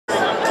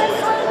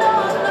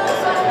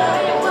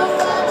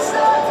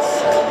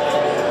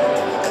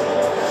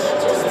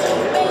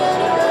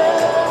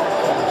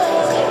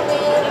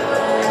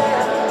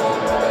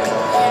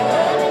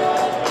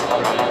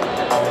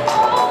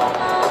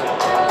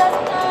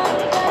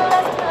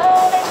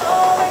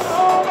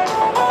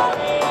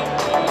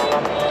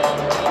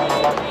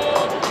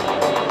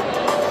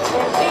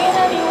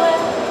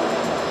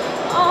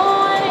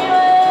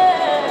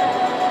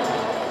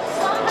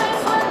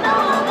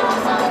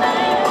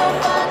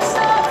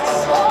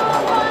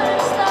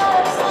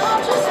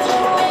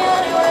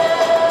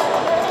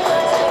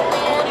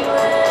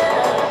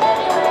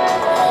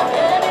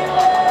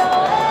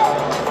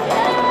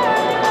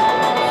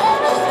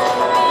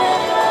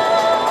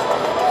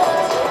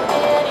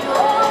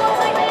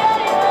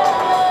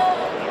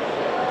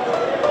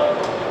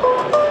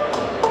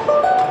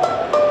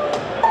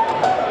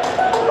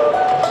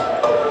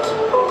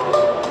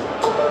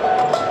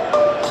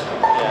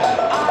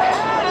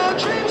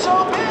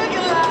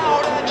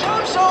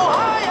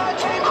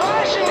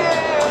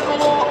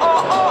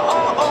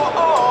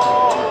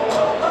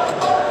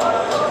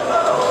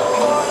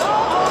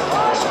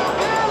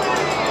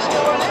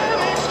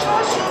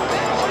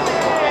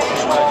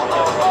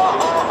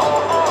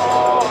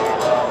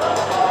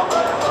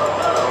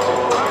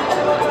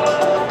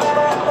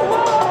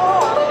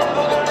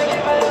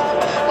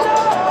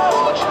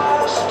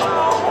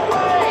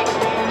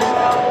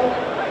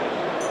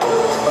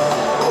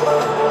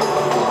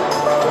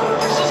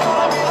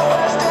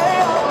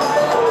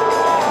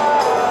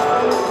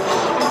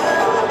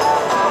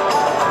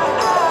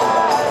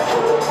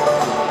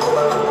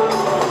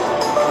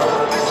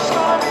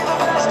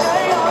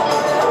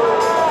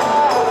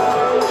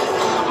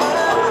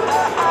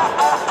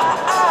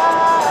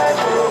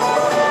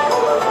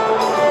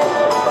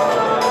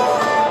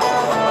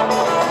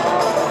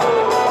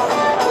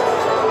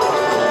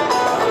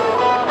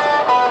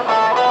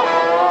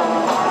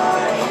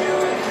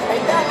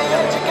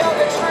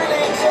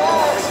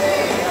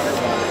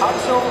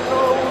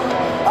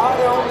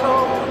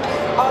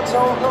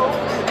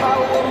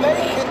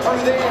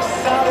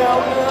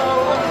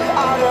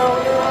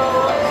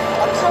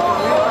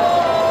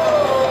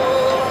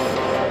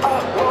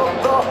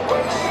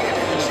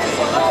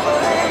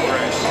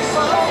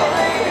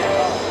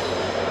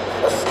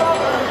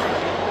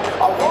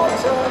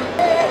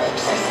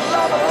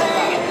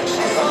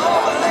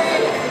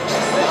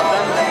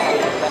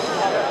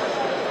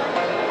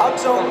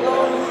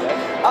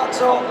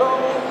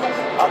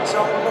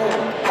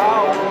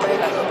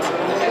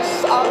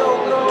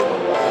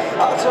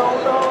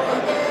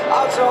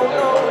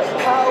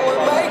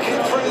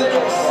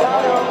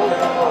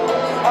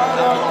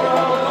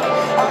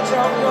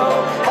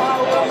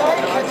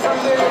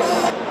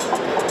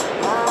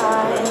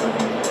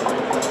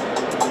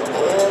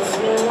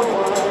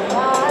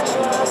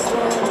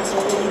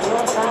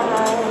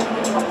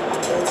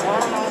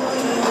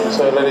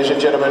So, ladies and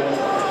gentlemen,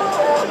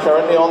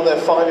 currently on the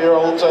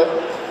 5-year-old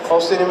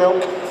Holstein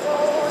milk.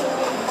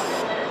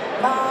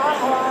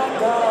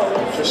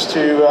 Just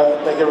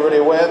to make everybody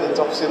aware that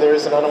obviously there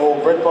is an animal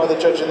bred by the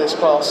judge in this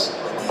class.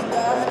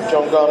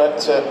 John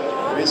Garnett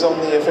is on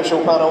the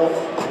official panel.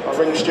 Our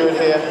ring steward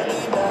here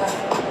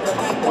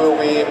will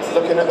be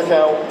looking at the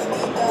cow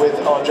with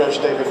our judge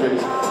David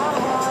Booth.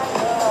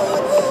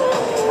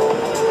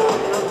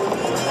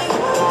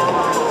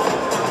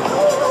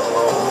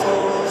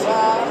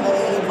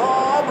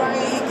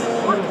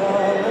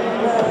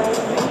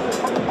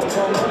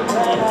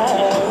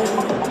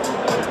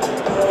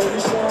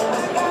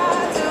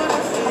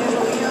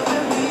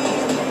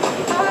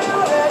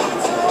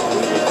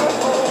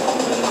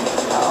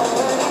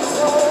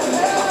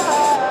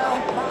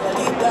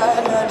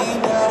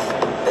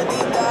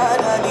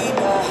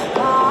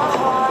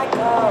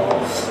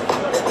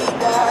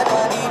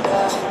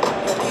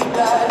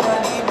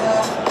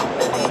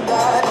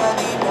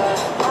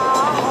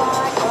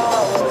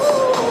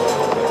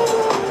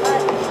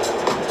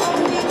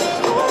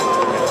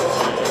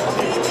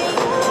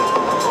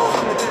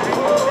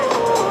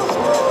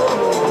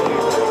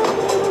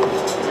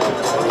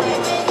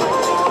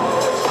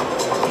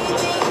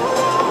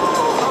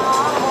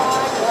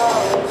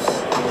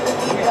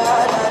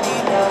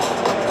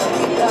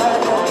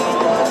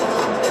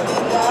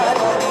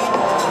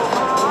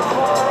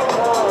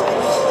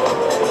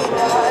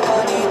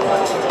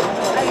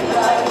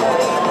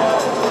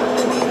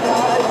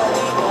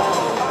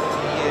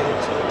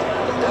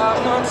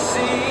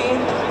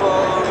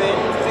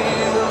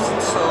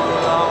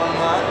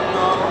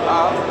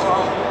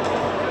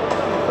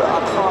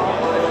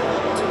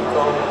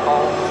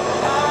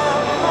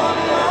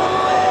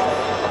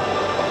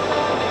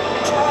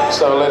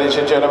 So, ladies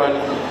and gentlemen,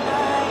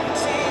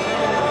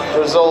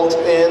 result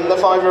in the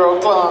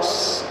 5-year-old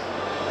class.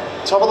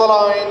 Top of the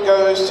line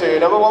goes to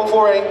number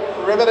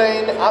 148,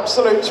 Riverdane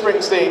Absolute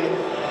Springsteen,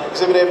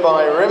 exhibited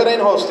by Riverdane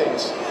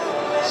Holsteins.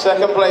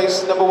 Second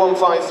place, number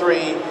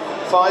 153,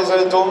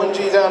 Feizor Doorman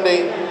G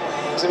Dandy,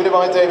 exhibited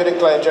by David and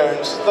Claire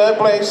Jones. Third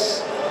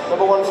place,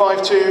 number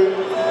 152,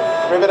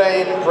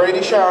 Riverdane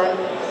Brady Sharon,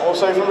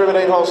 also from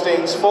Riverdane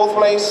Holsteins. Fourth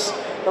place,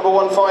 number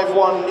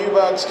 151,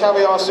 Newbirks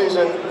Caviar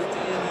Susan,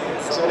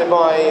 exhibited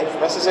by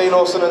Messrs.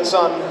 Lawson and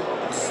Son.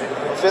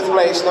 Fifth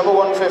place, number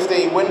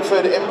 150,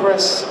 Wyndford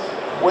Impress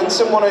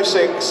Winsome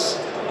 106,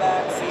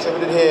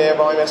 exhibited here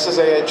by Messrs.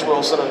 A.H.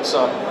 Wilson and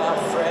Son.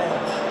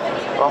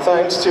 Our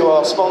thanks to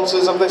our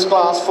sponsors of this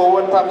class,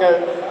 Forward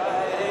Paco,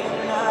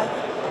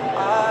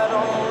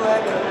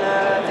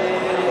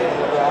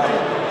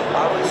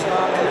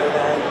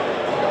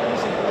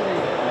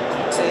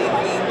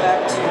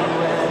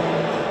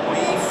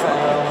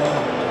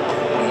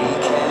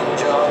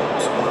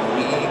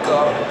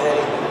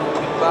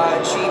 buy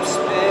cheap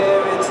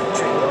spirits and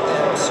drink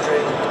them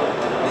straight.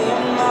 Me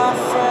and my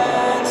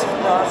friends have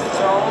not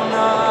thrown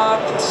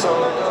up in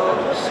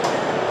solos.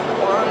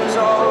 One's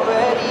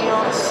already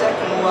on a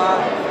second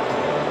wife,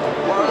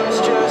 one's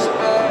just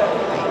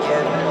barely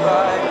getting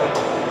by. But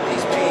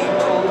these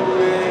people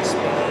raise me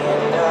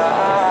and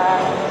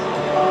I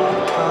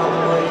can't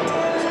wait.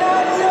 And I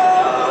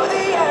know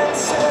the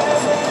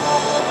answers.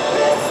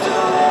 It's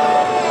the way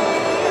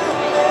you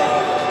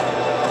make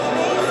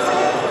me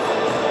feel.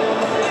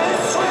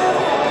 It's when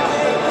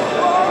we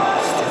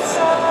watch the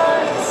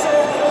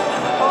sunset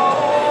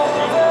over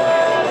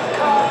the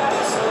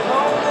castle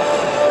lonely.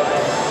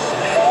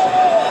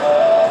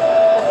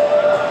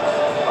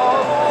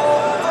 Over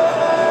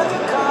the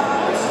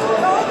castle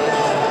lonely.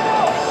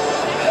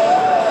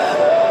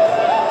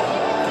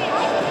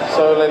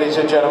 So, ladies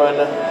and gentlemen,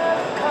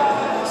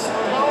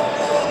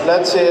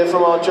 let's hear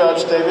from our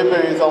judge David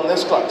Booth on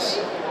this class.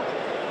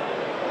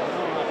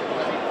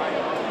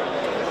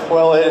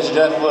 Well, ladies and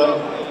gentlemen,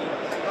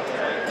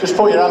 just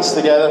put your hands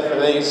together for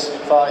these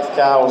 5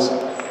 cows.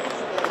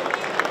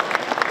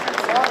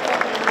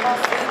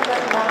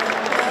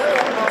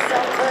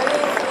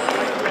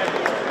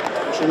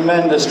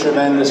 Tremendous,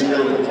 tremendous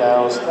group of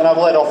cows. And I've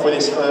led off with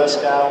this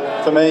first cow.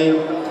 For me,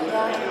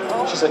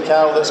 she's a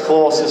cow that's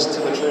closest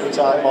to the true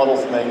type model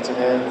for me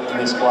today in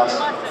this class.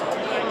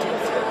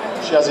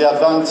 She has the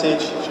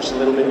advantage, just a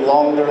little bit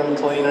longer and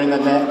cleaner in the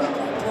neck,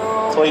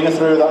 cleaner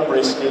through that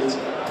brisket.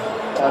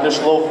 And I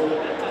just love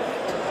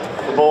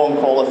the bone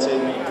quality.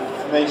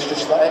 For me, it's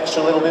just that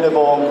extra little bit of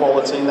bone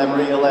quality in them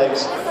rear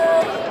legs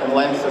and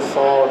length of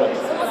forward.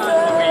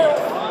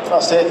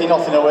 That's taking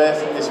nothing away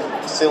from this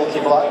silky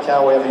black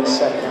cow we have in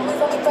second.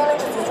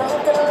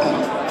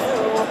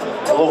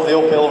 love the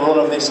uphill run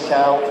of this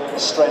cow,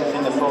 strength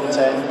in the front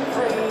end,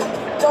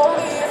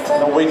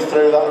 and a width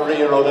through that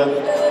rear udder.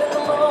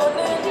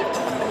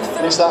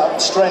 And it's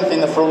that strength in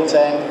the front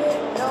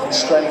end,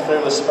 strength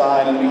through the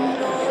spine,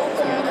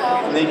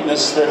 and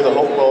neatness through the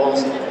hook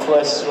bones.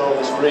 Places all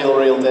this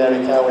real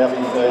dairy cow we have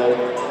in third.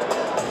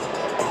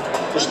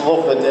 Just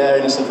love the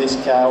dairiness of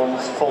this cow,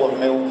 it's full of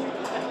milk.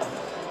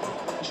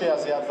 She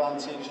has the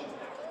advantage